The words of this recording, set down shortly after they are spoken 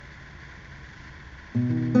I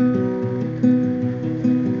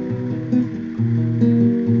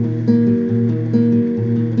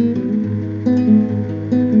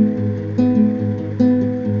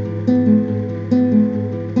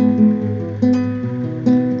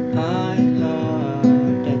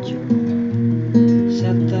heard that you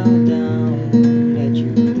settled down, that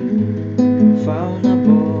you found a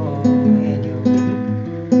boy and you're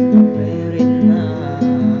married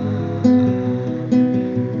now.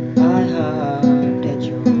 I heard that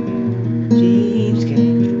your dreams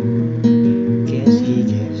came true. Guess he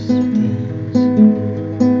gives you things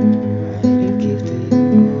I didn't give to you.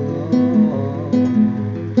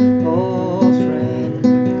 Oh,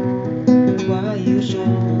 friend, why you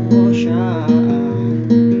so shy?